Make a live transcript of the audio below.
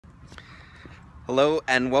Hello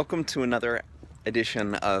and welcome to another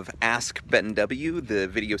edition of Ask Ben W, the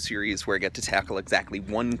video series where I get to tackle exactly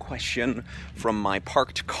one question from my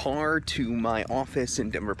parked car to my office in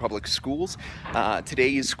Denver Public Schools.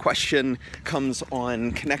 Today's question comes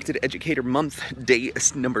on Connected Educator Month, day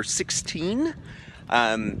number 16,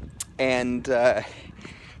 and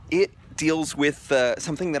it deals with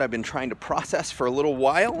something that I've been trying to process for a little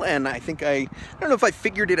while, and I don't know if I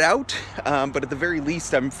figured it out, but at the very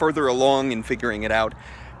least I'm further along in figuring it out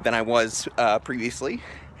than I was previously.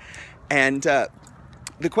 And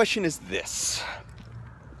the question is this: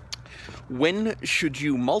 when should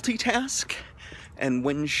you multitask and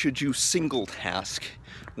when should you single task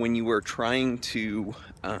when you are trying to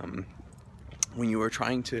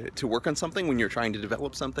work on something, when you're trying to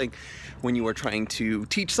develop something, when you are trying to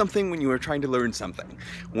teach something, when you are trying to learn something?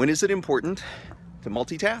 When is it important to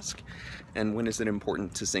multitask, and when is it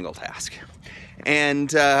important to single task?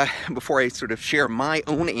 And before I sort of share my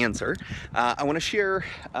own answer, I want to share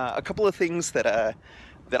a couple of things that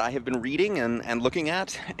I have been reading and looking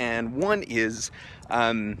at. And one is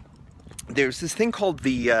there's this thing called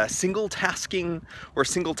the Single Tasking or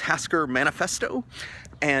Single Tasker Manifesto,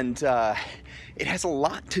 and it has a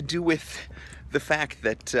lot to do with the fact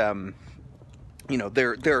that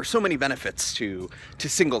there are so many benefits to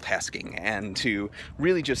single tasking and to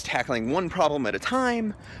really just tackling one problem at a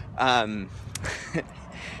time, and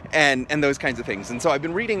those kinds of things. And so I've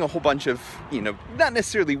been reading a whole bunch of, not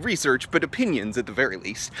necessarily research, but opinions at the very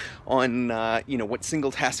least on, what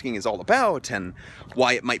single tasking is all about and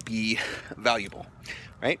why it might be valuable,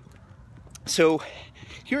 right? So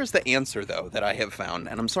here's the answer, though, that I have found,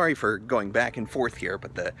 and I'm sorry for going back and forth here,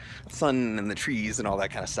 but the sun and the trees and all that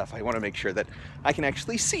kind of stuff, I want to make sure that I can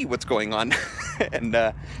actually see what's going on and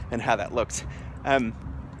how that looks.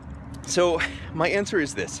 So my answer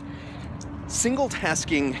is this: single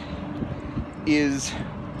tasking is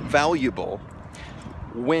valuable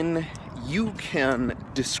when you can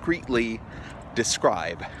discreetly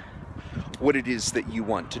describe what it is that you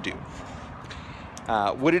want to do.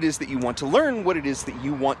 What it is that you want to learn, what it is that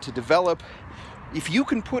you want to develop. If you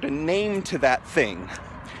can put a name to that thing,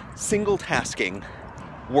 single tasking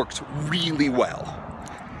works really well.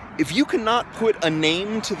 If you cannot put a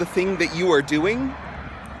name to the thing that you are doing,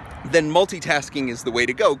 then multitasking is the way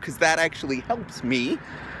to go, because that actually helps me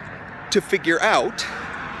to figure out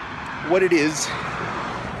what it is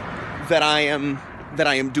that I am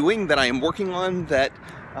doing, that I am working on, that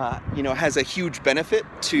has a huge benefit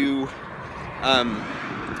to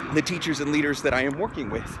the teachers and leaders that I am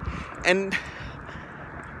working with. And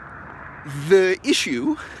the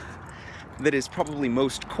issue that is probably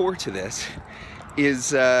most core to this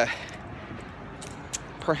is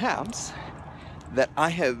perhaps that I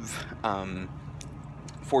have,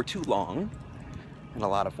 for too long, in a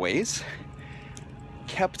lot of ways,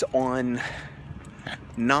 kept on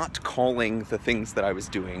not calling the things that I was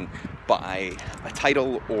doing by a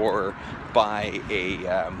title or by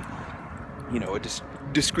a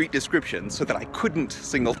discrete description, so that I couldn't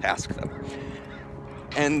single task them.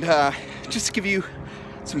 And just to give you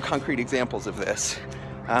some concrete examples of this,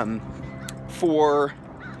 for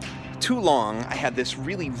too long I had this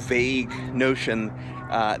really vague notion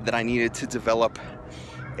that I needed to develop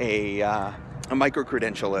a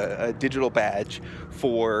micro-credential, a digital badge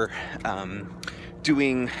for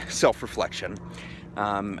doing self-reflection.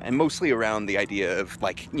 And mostly around the idea of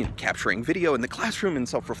capturing video in the classroom and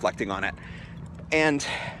self-reflecting on it. And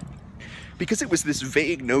because it was this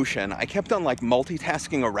vague notion, I kept on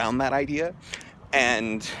multitasking around that idea.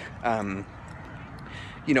 And I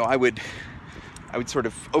would sort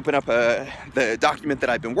of open up the document that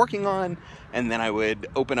I've been working on, and then I would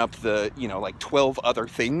open up the 12 other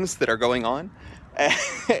things that are going on.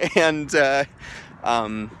 And at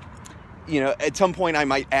some point I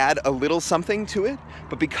might add a little something to it,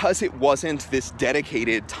 but because it wasn't this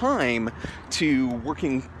dedicated time to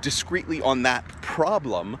working discreetly on that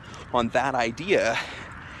problem, on that idea,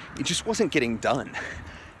 it just wasn't getting done.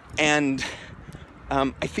 And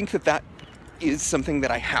I think that is something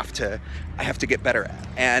that I have to get better at.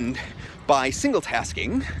 And by single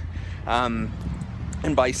tasking,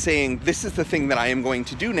 and by saying, this is the thing that I am going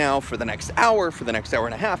to do now for the next hour, for the next hour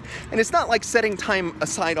and a half. And it's not like setting time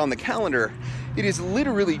aside on the calendar. It is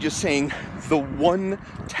literally just saying the one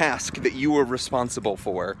task that you are responsible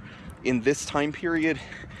for in this time period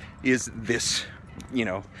is this,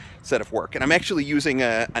 set of work. And I'm actually using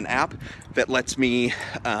an app that lets me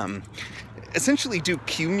essentially do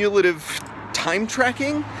cumulative time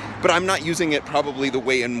tracking, but I'm not using it probably the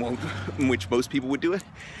way in which most people would do it.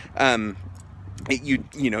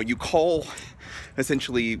 You call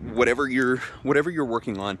essentially whatever you're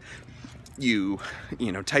working on you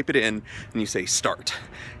type it in and you say start,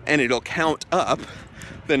 and it'll count up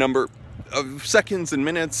the number of seconds and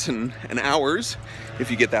minutes and hours, if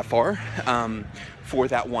you get that far, for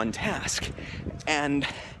that one task. And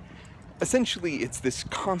essentially it's this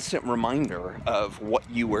constant reminder of what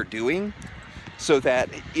you are doing, so that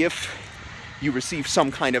if you receive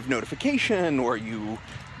some kind of notification or you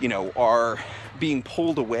are being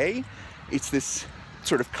pulled away, it's this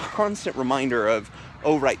sort of constant reminder of,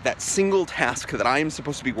 oh right, that single task that I am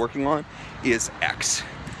supposed to be working on is X.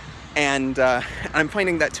 And I'm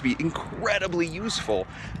finding that to be incredibly useful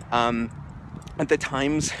at the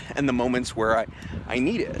times and the moments where I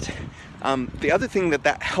need it. The other thing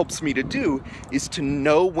that helps me to do is to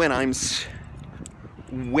know when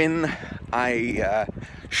I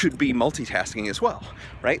should be multitasking as well,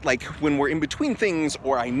 right? Like when we're in between things,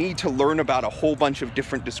 or I need to learn about a whole bunch of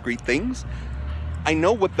different discrete things, I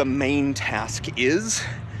know what the main task is.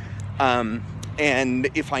 And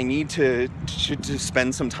if I need to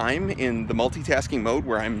spend some time in the multitasking mode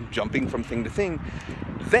where I'm jumping from thing to thing,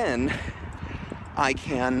 then I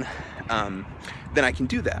can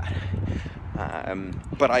do that.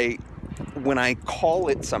 But when I call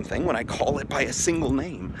it something, when I call it by a single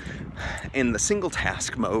name in the single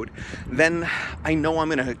task mode, then I know I'm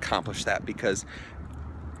going to accomplish that, because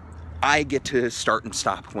I get to start and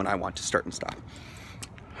stop when I want to start and stop.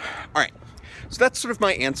 All right. So that's sort of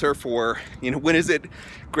my answer for, when is it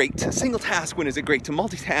great to single task? When is it great to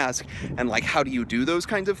multitask? And like, how do you do those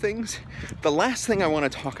kinds of things? The last thing I want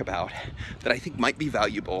to talk about that I think might be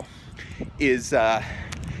valuable is to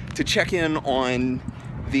check in on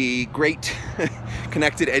the Great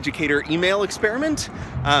Connected Educator email experiment,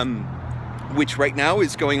 which right now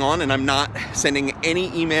is going on, and I'm not sending any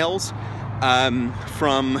emails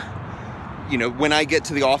from when I get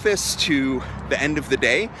to the office to the end of the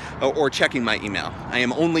day, or checking my email. I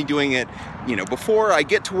am only doing it, before I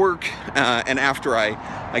get to work and after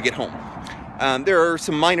I get home. There are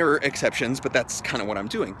some minor exceptions, but that's kind of what I'm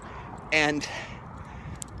doing. And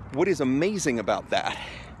what is amazing about that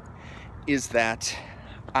is that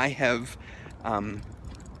I have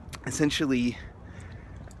essentially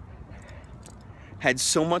had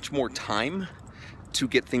so much more time to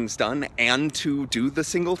get things done and to do the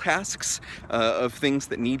single tasks of things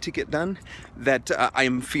that need to get done, that I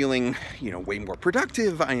am feeling, way more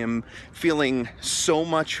productive. I am feeling so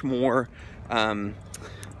much more, I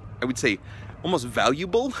would say, almost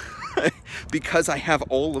valuable because I have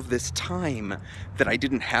all of this time that I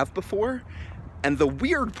didn't have before. And the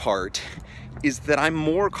weird part is that I'm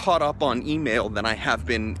more caught up on email than I have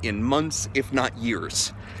been in months, if not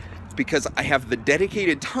years. Because I have the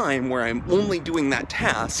dedicated time where I'm only doing that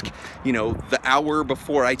task, the hour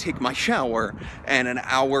before I take my shower and an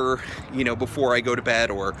hour, before I go to bed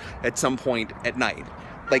or at some point at night.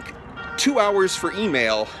 Like 2 hours for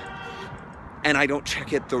email, and I don't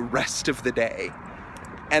check it the rest of the day.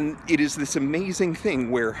 And it is this amazing thing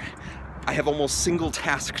where I have almost single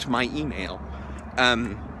tasked my email,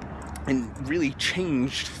 and really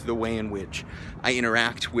changed the way in which I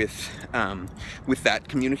interact with that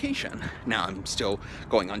communication. Now, I'm still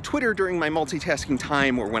going on Twitter during my multitasking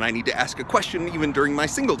time, or when I need to ask a question, even during my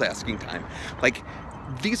single tasking time. Like,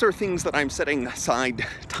 these are things that I'm setting aside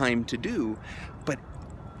time to do, but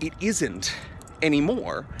it isn't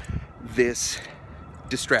anymore this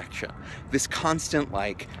distraction, this constant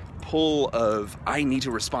pull of, I need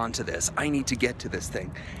to respond to this, I need to get to this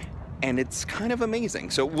thing. And it's kind of amazing.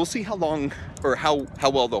 So we'll see how long, or how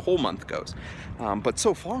well the whole month goes. But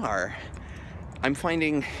so far, I'm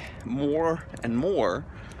finding more and more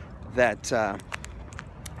that,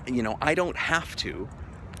 I don't have to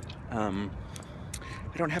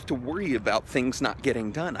worry about things not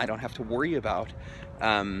getting done. I don't have to worry about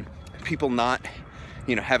people not,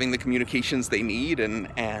 having the communications they need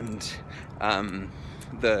and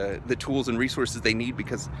the tools and resources they need,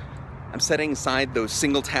 because I'm setting aside those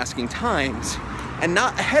single tasking times, and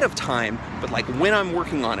not ahead of time, but when I'm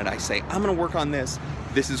working on it, I say, I'm going to work on this.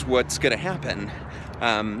 This is what's going to happen.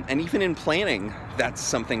 And even in planning, that's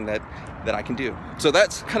something that I can do. So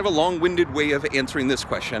that's kind of a long-winded way of answering this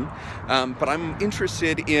question. But I'm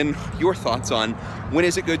interested in your thoughts on, when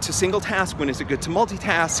is it good to single task? When is it good to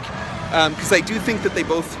multitask? Because I do think that they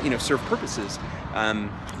both, serve purposes.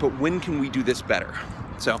 But when can we do this better?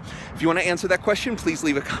 So if you want to answer that question, please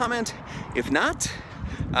leave a comment. If not,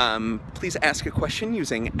 please ask a question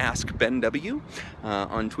using AskBenW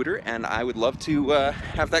on Twitter, and I would love to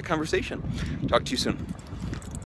have that conversation. Talk to you soon.